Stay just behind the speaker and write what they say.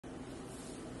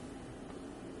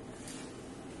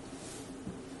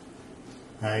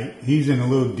Alright, he's in a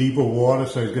little deeper water,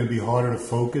 so it's going to be harder to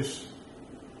focus.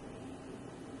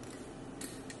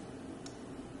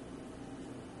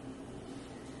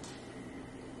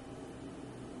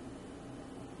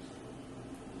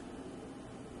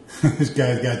 This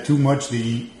guy's got too much to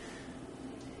eat.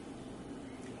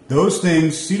 Those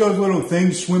things, see those little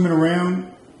things swimming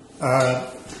around?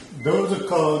 Those are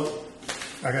called,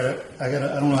 I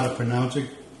don't know how to pronounce it.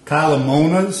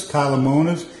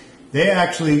 Chilomonas. They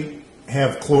actually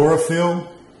have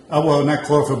chlorophyll. Well, not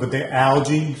chlorophyll, but they're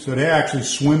algae. So they're actually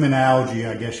swimming algae,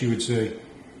 I guess you would say,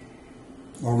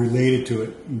 or related to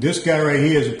it. This guy right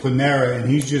here is a Planarian, and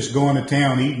he's just going to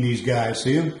town eating these guys.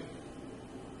 See him?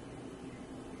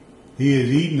 He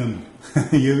is eating them.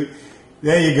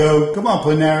 There you go. Come on,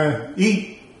 Planarian.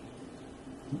 Eat.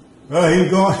 Oh,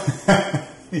 he's going.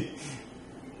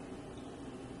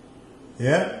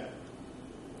 Yeah.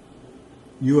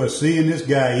 You are seeing this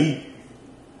guy eat.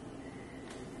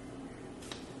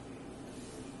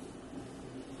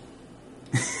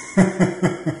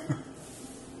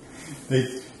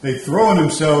 They throwing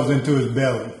themselves into his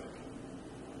belly.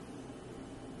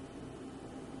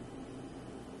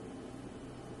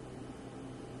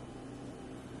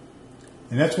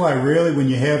 And that's why really when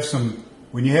you have some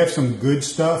good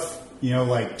stuff, you know,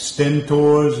 like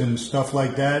stentors and stuff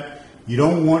like that, you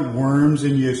don't want worms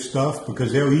in your stuff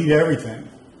because they'll eat everything.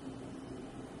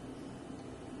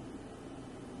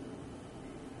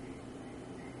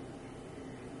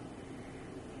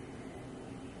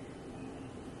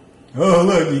 Oh,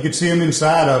 look, you can see him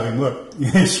inside of him. Look,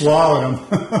 he swallowed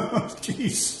him.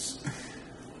 Jesus.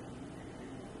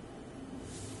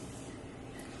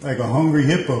 Like a hungry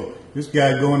hippo. This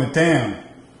guy going to town.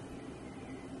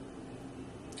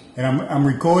 And I'm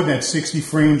recording at 60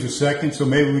 frames a second, so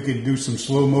maybe we could do some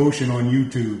slow motion on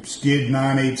YouTube. Skid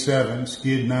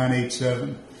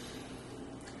 987.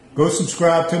 Go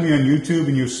subscribe to me on YouTube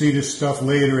and you'll see this stuff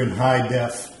later in high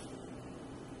def.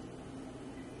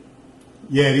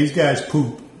 Yeah, these guys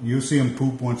poop. You'll see them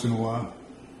poop once in a while.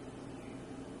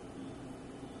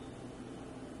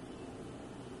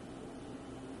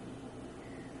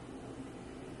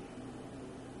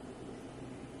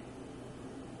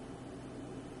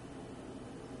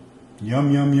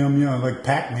 Yum, yum, yum, yum. Like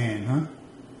Pac-Man, huh?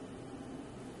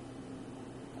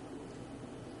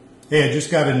 Hey, I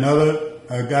just got another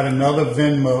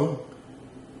Venmo.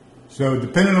 So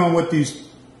depending on what these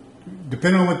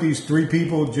three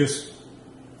people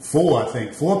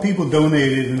four people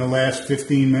donated in the last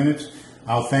 15 minutes.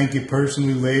 I'll thank you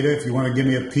personally later. If you want to give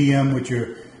me a PM with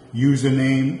your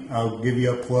username, I'll give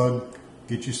you a plug,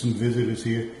 get you some visitors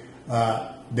here.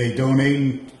 They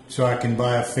donating so I can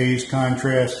buy a phase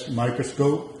contrast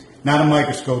microscope. Not a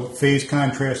microscope, phase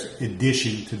contrast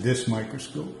addition to this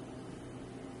microscope.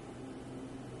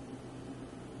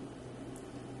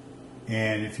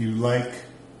 And if you like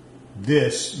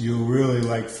this, you'll really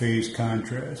like phase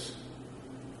contrast.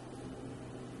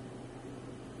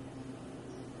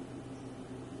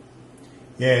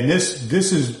 Yeah, and this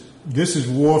is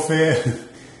warfare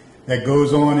that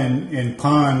goes on in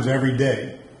ponds every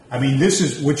day. I mean, this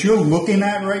is what you're looking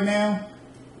at right now.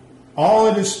 All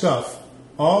of this stuff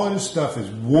is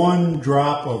one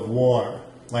drop of water.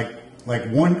 Like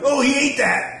one. Oh, he ate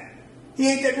that. He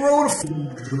ate that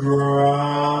rotifer.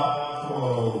 Drop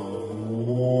of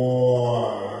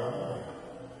water.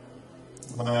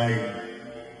 Like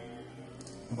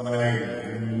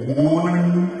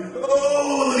one.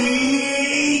 Oh, he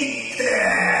ate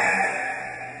that.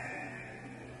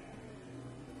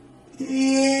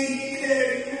 He ate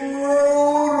that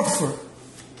rotifer.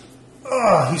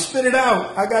 Oh, he spit it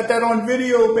out. I got that on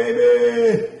video,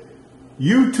 baby.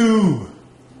 YouTube.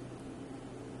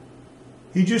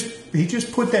 He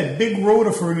just put that big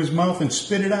rotifer in his mouth and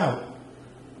spit it out.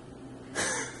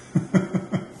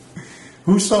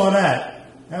 Who saw that?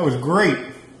 That was great.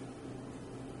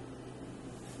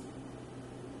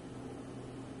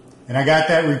 And I got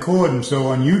that recording, so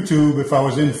on YouTube, if I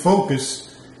was in focus,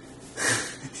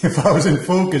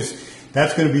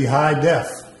 that's going to be high def.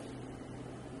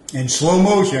 In slow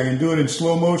motion, I can do it in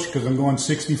slow motion because I'm going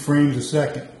 60 frames a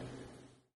second.